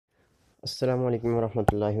अस्सलाम वालेकुम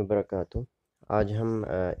वरहमतुल्लाहि वबरकातुहू। आज हम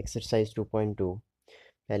एक्सरसाइज 2.2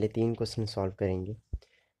 पहले 3 क्वेश्चन सॉल्व करेंगे।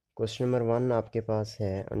 क्वेश्चन नंबर 1 आपके पास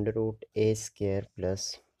है अंडर रूट ए स्क्वायर प्लस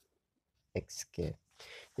एक्स स्क्वायर।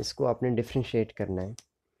 इसको आपने डिफ्रेंशिएट करना है,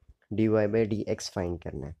 D Y by D x find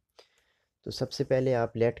करना है। तो सबसे पहले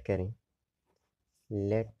आप लेट करें,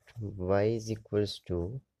 late Y is equals to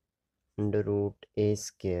under root A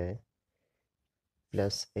square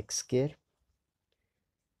plus x square.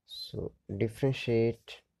 So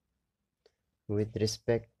differentiate with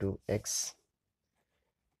respect to x,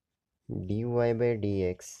 dy by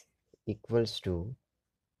dx equals to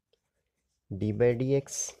d by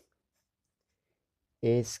dx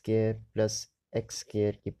a square plus x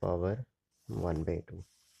square की power 1/2।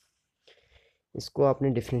 इसको आपने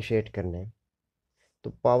differentiate करना है, तो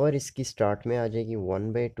power इसकी start में आ जाएगी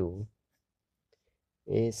 1/2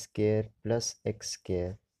 a square plus x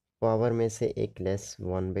square, power में से एक less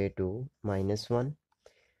 1/2 -1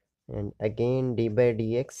 and again d by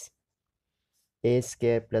dx a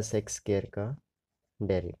square plus x square का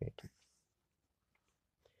derivative.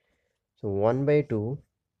 so 1/2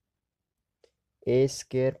 a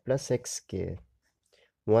square plus x square,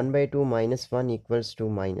 1/2 -1 equals to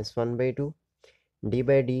 -1/2 d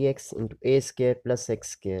by dx into a square plus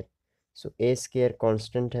x square। so a square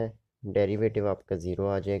constant है, derivative आपका 0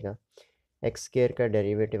 आ जाएगा। x square का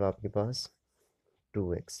derivative आपके पास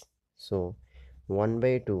 2x। so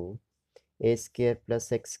 1/2 a square plus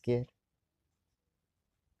x square,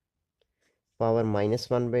 power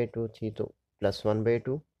 -1/2 थी तो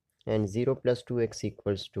 +1/2 and 0 + 2x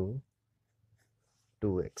equals to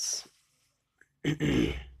 2x।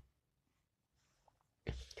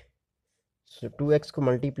 So 2x को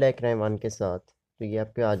multiply कराएं 1 के साथ, तो ये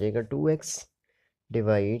आपके आ जाएगा 2x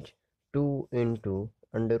divide 2 into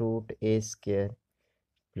under root A square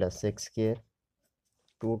plus x square,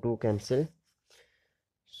 2 cancel.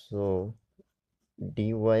 So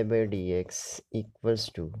D Y by D x equals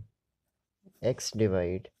to x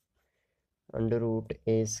divide under root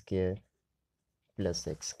A square plus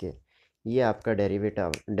x square. ये आपका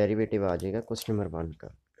डेरिवेटिव आ जाएगा क्वेश्चन नंबर 1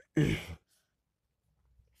 का।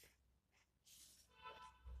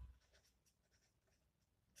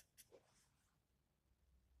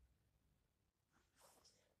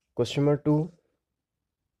 Question number 2,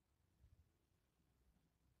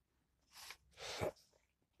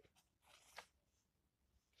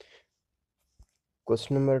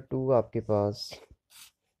 question number 2 आपके पास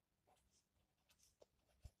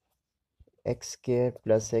x square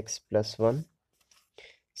plus x plus 1।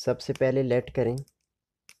 सबसे पहले late करें,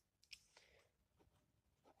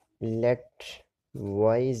 late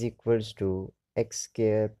y is equals to x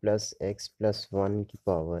square plus x plus 1 की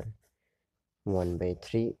power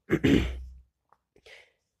 1/3।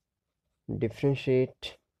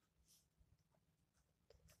 Differentiate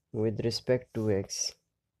with respect to x,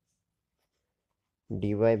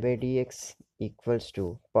 dy by dx equals to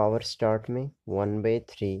power start में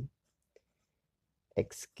 1/3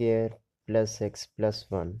 x square plus x plus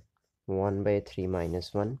 1, 1/3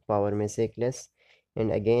 -1, power में से एक less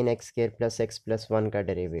and again x square plus x plus 1 का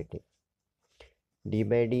derivative, D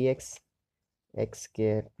by D x x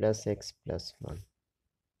square plus x plus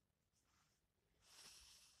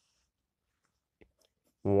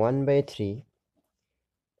 1/3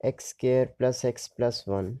 x square plus x plus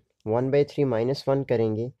 1/3 -1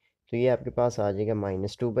 करेंगे तो ये आपके पास आ जाएगा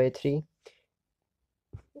 -2/3।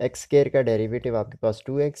 एक्स स्क्वायर का डेरिवेटिव आपके पास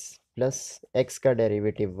 2x प्लस एक्स का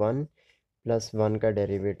डेरिवेटिव 1 प्लस 1 का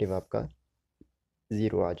डेरिवेटिव आपका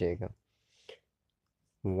 0 आ जाएगा।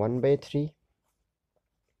 1/3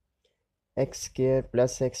 x square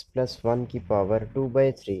plus x plus 1 की power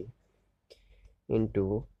 2/3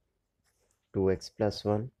 into 2x plus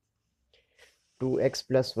 1, 2x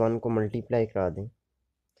plus 1 को मल्टीप्लाई करा दें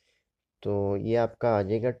तो ये आपका आ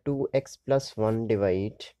जाएगा 2x plus 1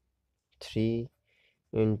 divide 3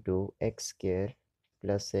 into x square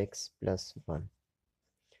plus x plus 1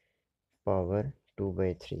 power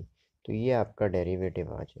 2/3। तो ये आपका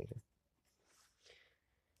डेरिवेटिव आ जाएगा।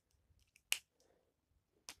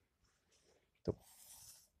 तो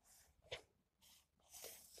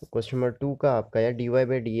क्वेश्चन नंबर 2 का आपका या D Y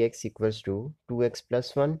by D x equals to 2x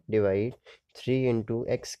plus 1 divide 3 into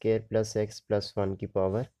x square plus x plus 1 की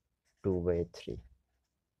पावर 2/3।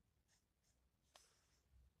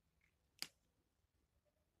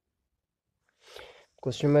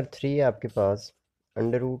 क्वेश्चन नंबर 3 आपके पास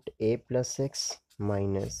अंडर रूट ए प्लस एक्स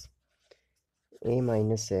माइनस ए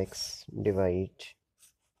माइनस एक्स डिवाइड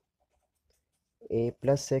ए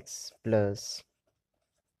प्लस एक्स प्लस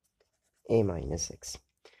ए minus x.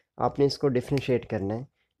 आपने इसको differentiate करना है।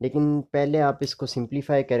 लेकिन पहले आप इसको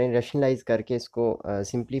सिंप्लीफाई करें, रैशनलाइज करके इसको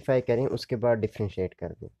सिंप्लीफाई करें, उसके बाद डिफ्रेंशिएट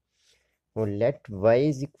कर दें। और late Y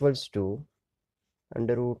is equals to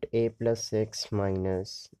under root A plus x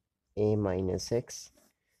minus A minus x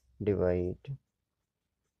divide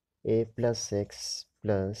A plus x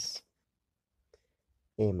plus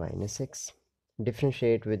A minus x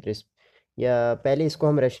differentiate with risk, या पहले इसको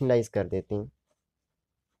हम रैशनलाइज कर देते हैं।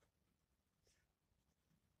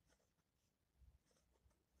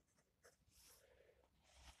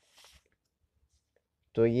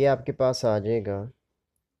 तो ये आपके पास आ जाएगा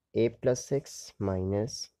ए plus x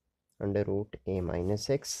minus under root ए माइनस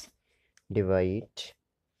एक्स डिवाइड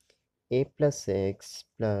ए प्लस एक्स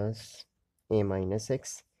प्लस ए माइनस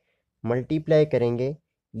एक्स, मल्टीप्लाई करेंगे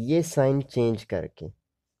ये साइन चेंज करके,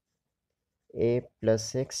 ए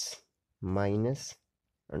plus x minus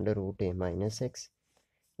under root A minus x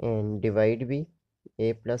and divide भी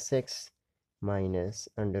ए plus x minus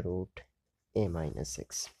under root ए minus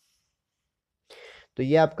x. तो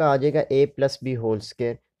ये आपका आ जाएगा ए plus B whole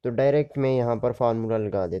square. तो direct मैं यहाँ पर फार्मूला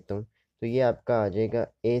लगा देता हूँ। तो ये आपका आ जाएगा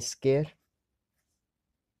ए square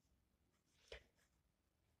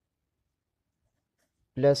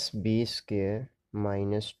plus B square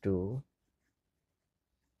minus 2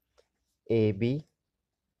 A B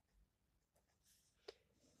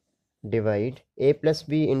divide A plus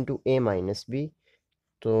B into A minus B.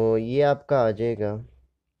 तो ये आपका आ जाएगा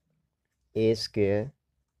ए square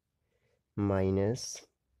minus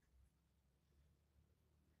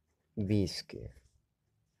B square.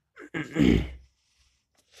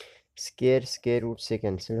 Square square root से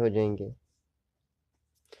कैंसिल हो जाएंगे।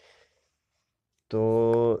 तो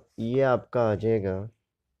ये आपका आ जाएगा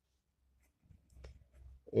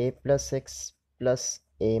ए प्लस एक्स प्लस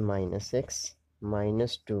ए माइनस एक्स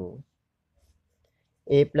माइनस 2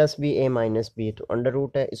 ए प्लस बी ए माइनस बी, तो अंडर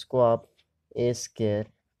रूट है, इसको आप ए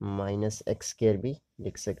स्केयर माइनस एक्स स्केयर भी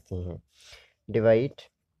लिख सकते हैं डिवाइड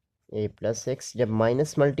ए प्लस एक्स। जब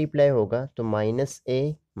माइनस मल्टीप्लाई होगा तो माइनस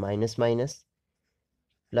ए माइनस माइनस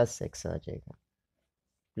प्लस एक्स आ जाएगा,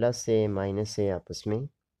 प्लस ए माइनस ए आपस में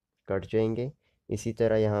कट जाएंगे। इसी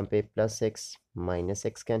तरह यहाँ पे plus x minus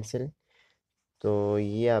x cancel. तो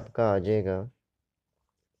ये आपका आ जाएगा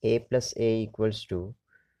ए plus A equals to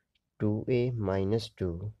 2a minus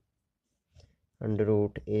 2 under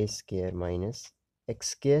root A square minus x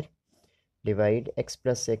square divide x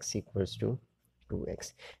plus x equals to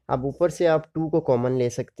 2x। अब ऊपर से आप 2 को कॉमन ले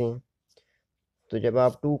सकते हैं। तो जब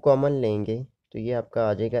आप 2 कॉमन लेंगे तो ये आपका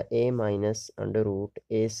आ जाएगा a minus under root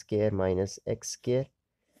A square minus x square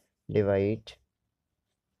divide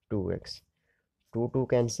 2x, 2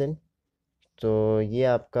 cancel. तो ये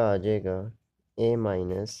आपका आ जाएगा a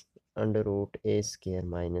minus under root A square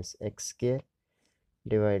minus x square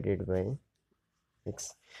divided by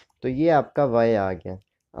x. तो ये आपका y आ गया।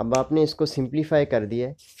 अब आपने इसको सिंप्लीफाई कर दिया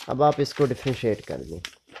है, अब आप इसको डिफ्रेंशिएट कर दें।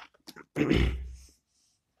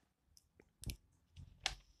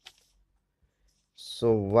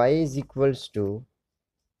 सो y is equals to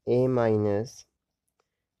a minus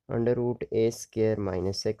under root A square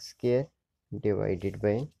minus x square divided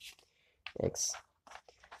by x.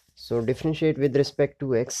 So differentiate with respect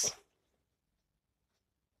to x।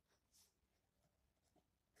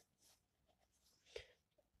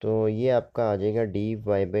 तो ये आपका आ जाएगा dy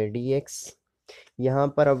बाई dx। यहाँ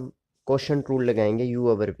पर अब क्वोशंट रूल लगाएंगे u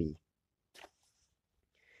ओवर v।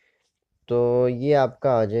 तो ये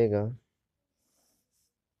आपका आ जाएगा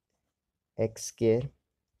x square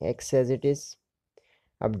x as it is.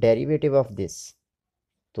 अब डेरिवेटिव ऑफ दिस,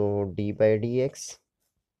 तो D by D x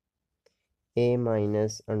A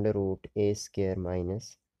minus under root A square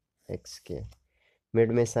minus x square,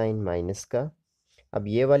 mid में साइन माइनस का। अब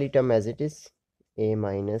ये वाली term as it is a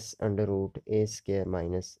minus under root A square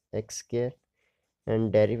minus x square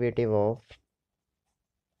and derivative of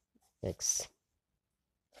x,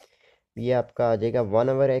 ये आपका आ जाएगा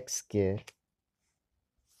 1/x square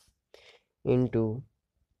into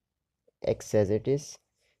x as it is.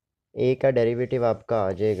 ए का derivative आपका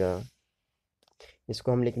आ जाएगा,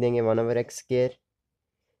 इसको हम लिख देंगे 1/x square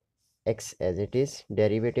x as it is.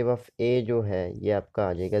 Derivative of ए जो है ये आपका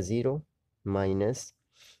आ जाएगा 0 माइनस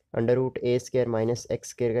अंडर रूट ए स्केयर माइनस एक्स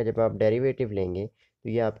स्केयर का जब आप डेरिवेटिव लेंगे तो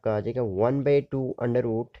ये आपका आ जाएगा 1/2 under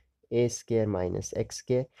root A square minus x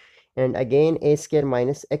square and again A square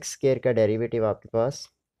minus x square का डेरिवेटिव आपके पास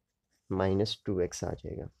 -2x आ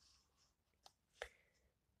जाएगा,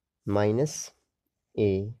 minus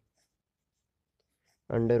A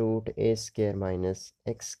under root A square minus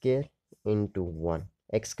x square into 1।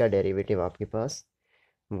 X का डेरिवेटिव आपके पास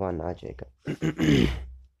 1 आ जाएगा।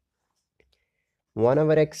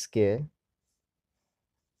 1/x square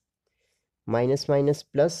minus minus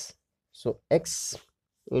plus, सो x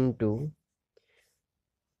into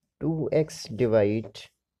 2x divide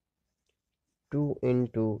 2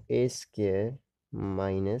 into ए square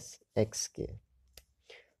minus x square.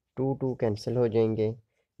 2 cancel हो जाएंगे।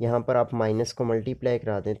 यहाँ पर आप माइनस को मल्टीप्लाई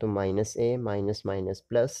करा दें तो minus A minus minus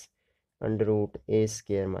plus under root A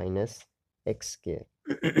square minus x square.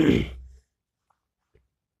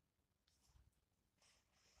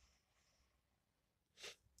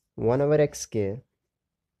 1/x square,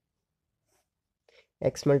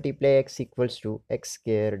 x multiply x equals to x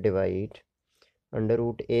square divide under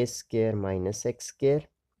root A square minus x square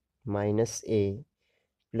minus A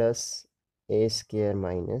plus A square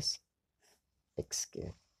minus x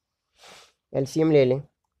square. LCM ले लें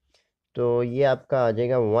तो ये आपका आ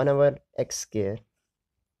जाएगा 1/x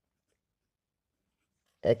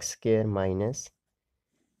square minus,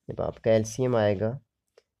 जब आपका LCM आएगा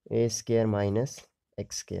ए square minus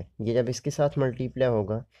x square, ये जब इसके साथ मल्टीप्लाई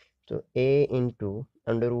होगा तो ए इंटू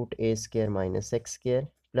अंडर रूट ए square minus x square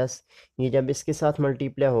plus ये जब इसके साथ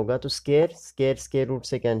मल्टीप्लाई होगा तो स्केयर स्केयर स्केयर रूट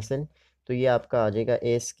से कैंसिल, तो ये आपका आ जाएगा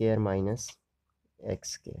ए square minus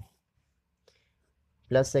x square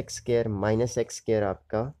plus x square minus x square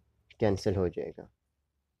आपका कैंसिल हो जाएगा।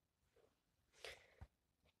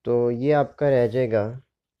 तो ये आपका रह जाएगा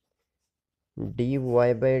D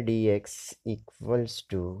Y by D x equals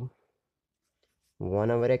to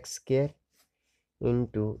 1/x square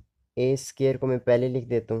into A square को मैं पहले लिख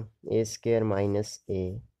देता हूँ ए स्केयर माइनस ए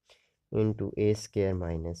इंटू ए स्केयर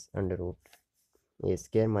माइनस अंडर रूट ए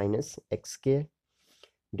square minus x square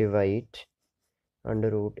divide under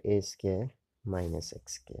root ए square minus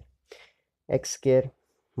x square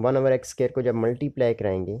 1/x square को जब multiply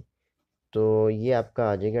कराएंगे तो ये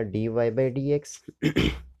आपका आ जाएगा D Y by D x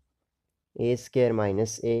A square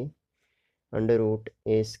minus A under root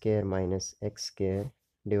A square minus x square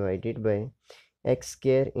divided by x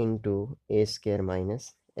square into A square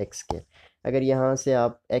minus x square. अगर यहाँ से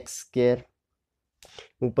आप एक्स स्केयर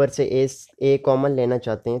ऊपर से ए कॉमन लेना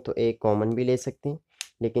चाहते हैं तो ए कॉमन भी ले सकते हैं,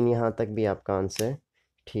 लेकिन यहाँ तक भी आपका आंसर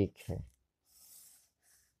ठीक है।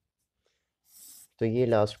 तो ये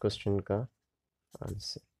लास्ट क्वेश्चन का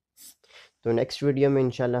आंसर। तो नेक्स्ट वीडियो में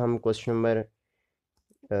इंशाल्लाह हम क्वेश्चन नंबर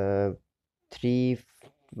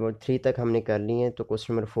 3 तक हमने कर लिए हैं, तो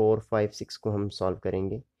क्वेश्चन नंबर 4 5 6 को हम सॉल्व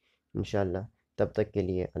करेंगे इंशाल्लाह। तब तक के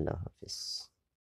लिए अल्लाह हाफिज़।